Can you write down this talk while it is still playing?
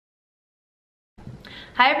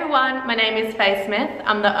Hi everyone, my name is Faye Smith.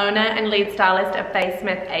 I'm the owner and lead stylist of Faye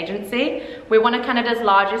Smith Agency. We're one of Canada's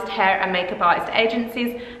largest hair and makeup artist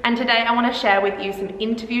agencies, and today I want to share with you some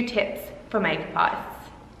interview tips for makeup artists.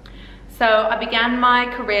 So I began my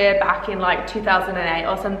career back in like 2008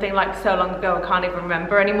 or something, like so long ago I can't even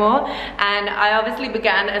remember anymore. And I obviously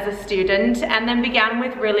began as a student and then began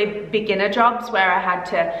with really beginner jobs where I had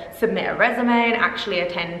to submit a resume and actually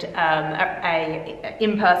attend a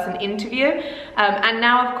in-person interview. And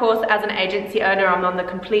now of course as an agency owner I'm on the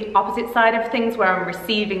complete opposite side of things, where I'm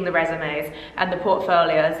receiving the resumes and the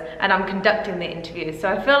portfolios and I'm conducting the interviews. So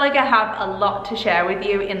I feel like I have a lot to share with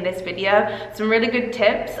you in this video, some really good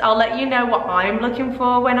tips. I'll let you know what I'm looking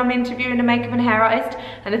for when I'm interviewing a makeup and hair artist,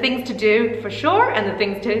 and the things to do for sure and the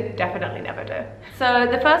things to definitely never do. So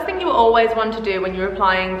the first thing you always want to do when you're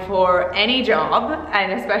applying for any job,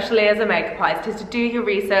 and especially as a makeup artist, is to do your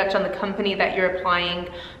research on the company that you're applying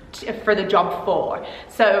for the job for.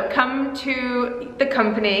 So come to the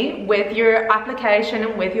company with your application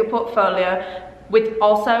and with your portfolio, with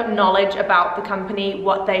also knowledge about the company,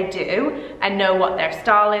 what they do, and know what their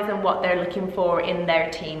style is and what they're looking for in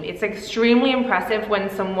their team. It's extremely impressive when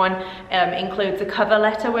someone includes a cover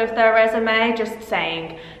letter with their resume, just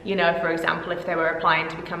saying, you know, for example, if they were applying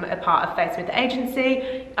to become a part of Faye Smith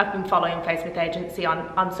Agency. I've been following Faye Smith Agency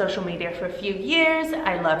on social media for a few years.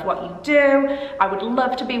 I love what you do. I would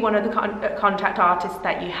love to be one of the contact artists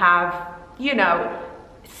that you have, you know,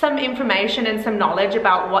 some information and some knowledge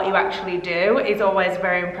about what you actually do is always a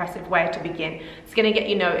very impressive way to begin. It's going to get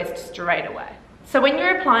you noticed straight away. So when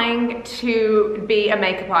you're applying to be a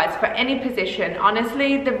makeup artist for any position,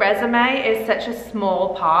 honestly, the resume is such a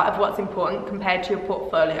small part of what's important compared to your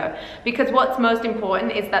portfolio, because what's most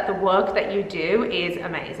important is that the work that you do is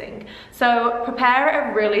amazing. So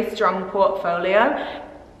prepare a really strong portfolio.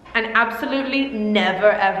 And absolutely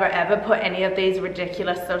never, ever, ever put any of these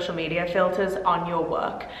ridiculous social media filters on your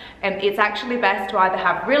work. It's actually best to either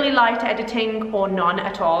have really light editing or none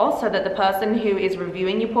at all, so that the person who is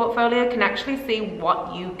reviewing your portfolio can actually see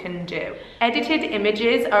what you can do. Edited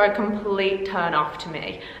images are a complete turn off to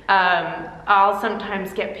me. I'll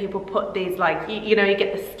sometimes get people put these, like, you know, you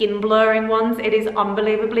get the skin blurring ones. It is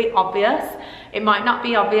unbelievably obvious. It might not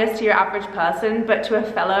be obvious to your average person, but to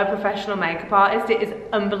a fellow professional makeup artist, it is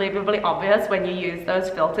unbelievably obvious when you use those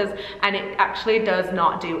filters, and it actually does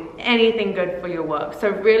not do anything good for your work. So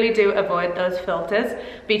really do avoid those filters.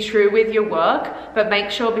 Be true with your work, but make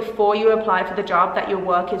sure before you apply for the job that your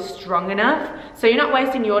work is strong enough, so you're not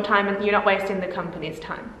wasting your time and you're not wasting the company's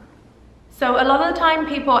time. So a lot of the time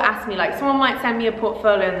people ask me, like, someone might send me a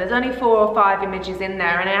portfolio and there's only 4 or 5 images in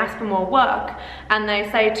there, and I ask for more work and they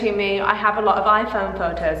say to me, I have a lot of iPhone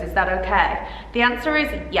photos, is that okay? The answer is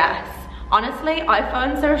yes. Honestly,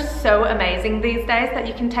 iPhones are so amazing these days that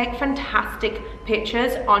you can take fantastic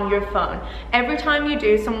pictures on your phone. Every time you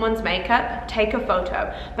do someone's makeup, take a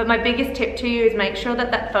photo. But my biggest tip to you is make sure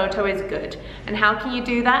that that photo is good. And how can you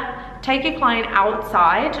do that? Take a client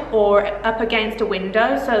outside or up against a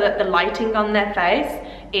window so that the lighting on their face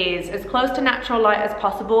is as close to natural light as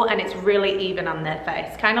possible and it's really even on their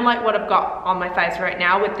face. Kind of like what I've got on my face right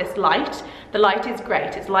now with this light. The light is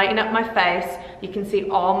great, it's lighting up my face. You can see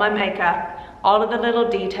all my makeup, all of the little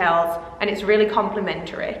details, and it's really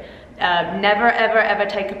complimentary. Never ever ever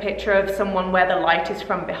take a picture of someone where the light is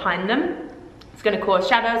from behind them. It's going to cause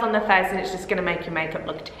shadows on their face and it's just going to make your makeup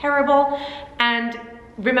look terrible. And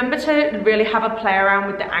remember to really have a play around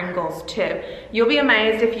with the angles too. You'll be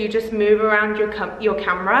amazed if you just move around your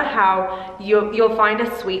camera, how you'll find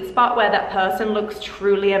a sweet spot where that person looks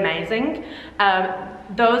truly amazing.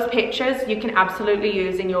 Those pictures you can absolutely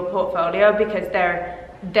use in your portfolio because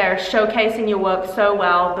they're showcasing your work so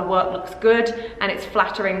well, the work looks good and it's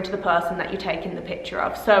flattering to the person that you're taking the picture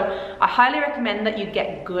of. So I highly recommend that you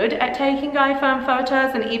get good at taking iPhone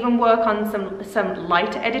photos and even work on some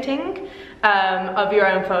light editing of your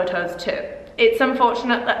own photos too. It's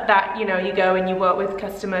unfortunate that you know, you go and you work with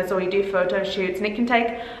customers or you do photo shoots and it can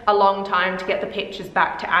take a long time to get the pictures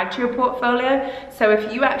back to add to your portfolio. So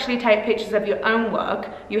if you actually take pictures of your own work,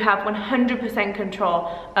 you have 100%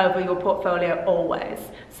 control over your portfolio always.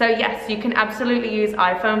 So yes, you can absolutely use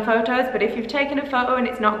iPhone photos, but if you've taken a photo and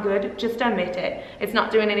it's not good, just omit it. It's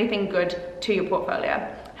not doing anything good to your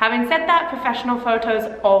portfolio. Having said that, professional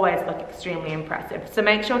photos always look extremely impressive, so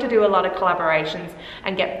make sure to do a lot of collaborations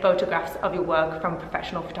and get photographs of your work from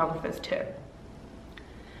professional photographers too.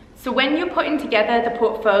 So when you're putting together the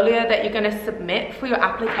portfolio that you're going to submit for your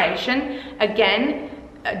application, again,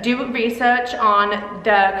 do research on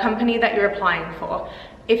the company that you're applying for.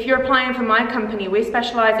 if you're applying for my company, we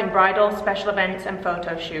specialize in bridal, special events, and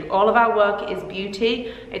photo shoot. All of our work is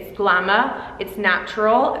beauty, it's glamour, it's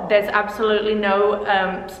natural. There's absolutely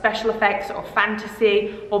no special effects or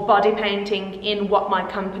fantasy or body painting in what my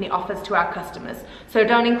company offers to our customers. So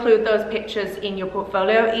don't include those pictures in your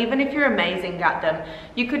portfolio, even if you're amazing at them.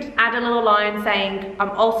 You could add a little line saying,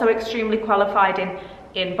 I'm also extremely qualified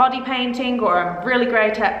in body painting, or I'm really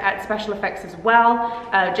great at special effects as well,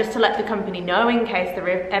 just to let the company know in case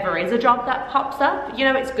there ever is a job that pops up. You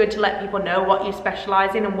know, it's good to let people know what you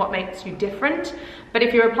specialize in and what makes you different. But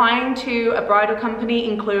if you're applying to a bridal company,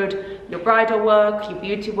 include your bridal work, your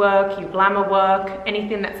beauty work, your glamour work,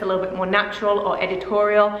 anything that's a little bit more natural or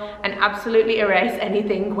editorial, and absolutely erase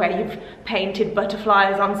anything where you've painted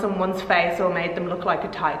butterflies on someone's face or made them look like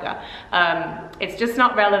a tiger. It's just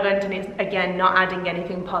not relevant, and it's, again, not adding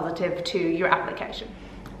anything positive to your application.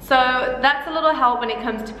 So that's a little help when it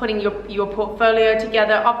comes to putting your portfolio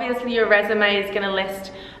together. Obviously your resume is going to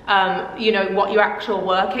list you know, what your actual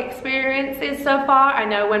work experience is so far. I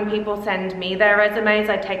know when people send me their resumes,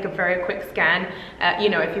 I take a very quick scan. You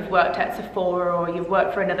know, if you've worked at Sephora or you've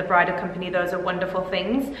worked for another bridal company, those are wonderful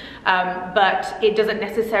things. But it doesn't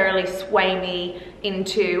necessarily sway me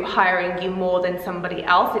into hiring you more than somebody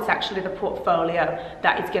else. It's actually the portfolio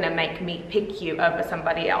that is going to make me pick you over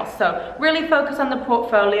somebody else. So really focus on the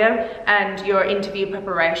portfolio and your interview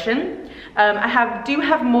preparation. I do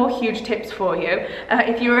have more huge tips for you.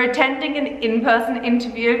 If you're attending an in-person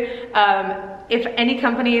interview, if any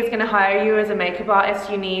company is going to hire you as a makeup artist,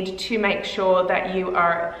 you need to make sure that you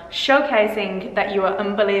are showcasing that you are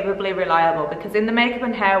unbelievably reliable, because in the makeup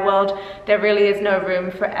and hair world, there really is no room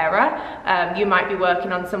for error. You might be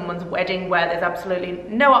working on someone's wedding where there's absolutely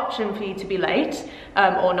no option for you to be late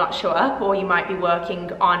or not show up, or you might be working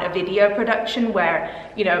on a video production where,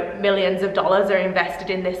 you know, millions of dollars are invested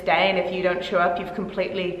in this day, and if you don't show up, you've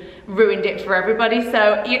completely ruined it for everybody.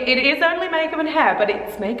 So it is only makeup and hair, but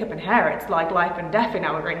it's makeup and hair. It's like life and death in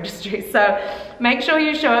our industry. So make sure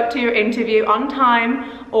you show up to your interview on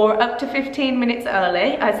time or up to 15 minutes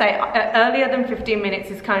early. I say earlier than 15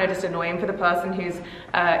 minutes is kind of just annoying for the person who's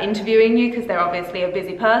interviewing you, because they're obviously a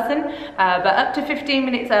busy person, but up to 15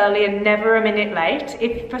 minutes early and never a minute late.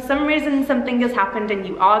 If for some reason something has happened and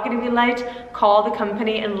you are going to be late, call the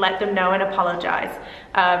company and let them know and apologize.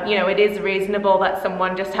 You know, it is reasonable that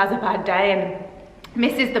someone just has a bad day and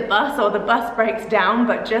misses the bus, or the bus breaks down,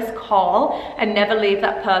 but just call and never leave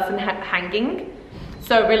that person hanging.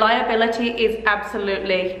 So reliability is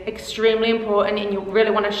absolutely extremely important, and you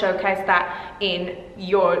really want to showcase that in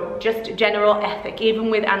your just general ethic, even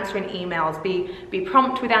with answering emails. Be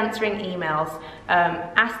prompt with answering emails.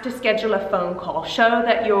 Ask to schedule a phone call. Show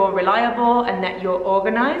that you're reliable and that you're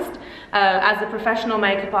organized. As a professional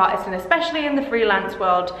makeup artist, and especially in the freelance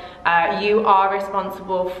world, you are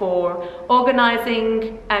responsible for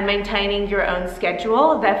organizing and maintaining your own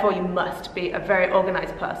schedule. Therefore, you must be a very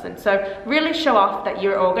organized person. So really show off that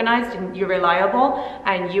you're organized and you're reliable,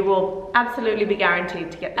 and you will absolutely be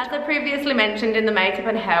guaranteed to get the job. As I previously mentioned, in the makeup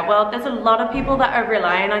and hair world, there's a lot of people that are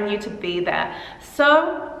relying on you to be there.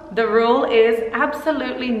 So the rule is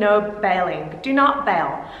absolutely no bailing. Do not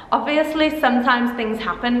bail. Obviously, sometimes things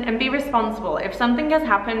happen, and be responsible. If something has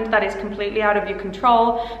happened that is completely out of your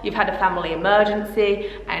control, you've had a family emergency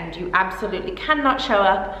and you absolutely cannot show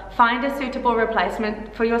up, find a suitable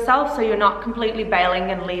replacement for yourself so you're not completely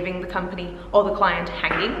bailing and leaving the company or the client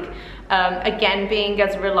hanging. Again, being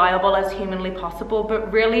as reliable as humanly possible,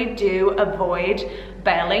 but really do avoid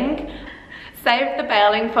bailing. Save the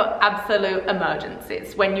bailing for absolute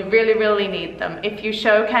emergencies, when you really, really need them. If you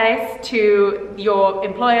showcase to your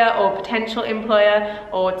employer or potential employer,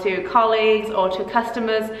 or to colleagues or to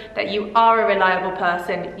customers, that you are a reliable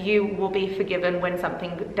person, you will be forgiven when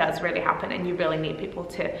something does really happen and you really need people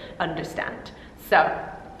to understand. So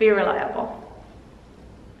be reliable.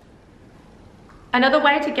 Another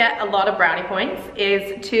way to get a lot of brownie points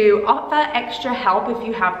is to offer extra help if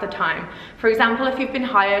you have the time. For example, if you've been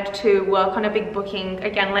hired to work on a big booking,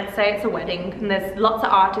 again, let's say it's a wedding and there's lots of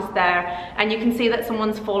artists there, and you can see that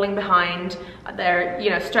someone's falling behind, they're, you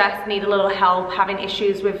know, stressed, need a little help, having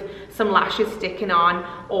issues with some lashes sticking on,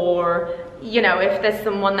 or, you know, if there's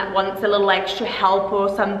someone that wants a little extra help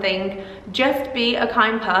or something, just be a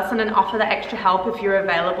kind person and offer the extra help if you're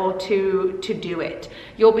available to do it.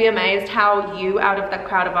 You'll be amazed how you, out of that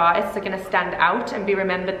crowd of artists, are going to stand out and be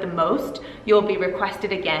remembered the most. You'll be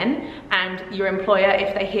requested again, and your employer,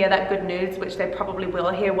 if they hear that good news, which they probably will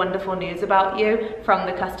hear wonderful news about you from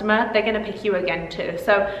the customer, they're going to pick you again too.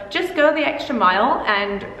 So just go the extra mile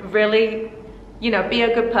and really, you know, be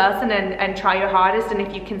a good person and try your hardest, and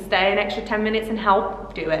if you can stay an extra 10 minutes and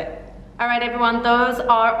help, do it. Alright everyone, those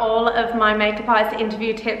are all of my makeup artist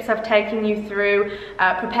interview tips. I've taken you through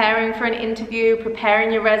preparing for an interview,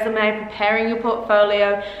 preparing your resume, preparing your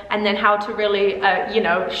portfolio, and then how to really,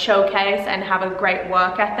 showcase and have a great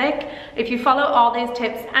work ethic. If you follow all these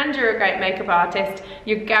tips and you're a great makeup artist,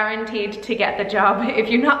 you're guaranteed to get the job. If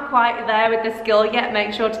you're not quite there with the skill yet,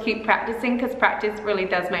 make sure to keep practicing, because practice really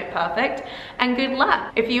does make perfect. And good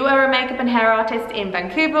luck. If you are a makeup and hair artist in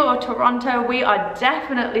Vancouver or Toronto, we are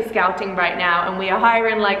definitely scouting right now and we are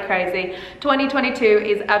hiring like crazy. 2022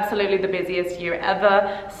 is absolutely the busiest year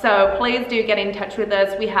ever, so please do get in touch with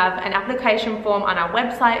us. We have an application form on our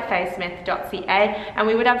website, faysmith.ca, and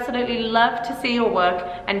we would absolutely love to see your work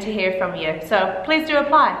and to hear from you, so please do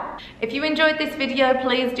apply. If you enjoyed this video,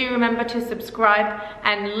 please do remember to subscribe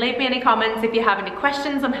and leave me any comments. If you have any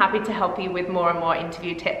questions, I'm happy to help you with more and more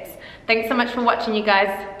interview tips. Thanks so much for watching, you guys.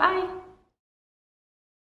 Bye.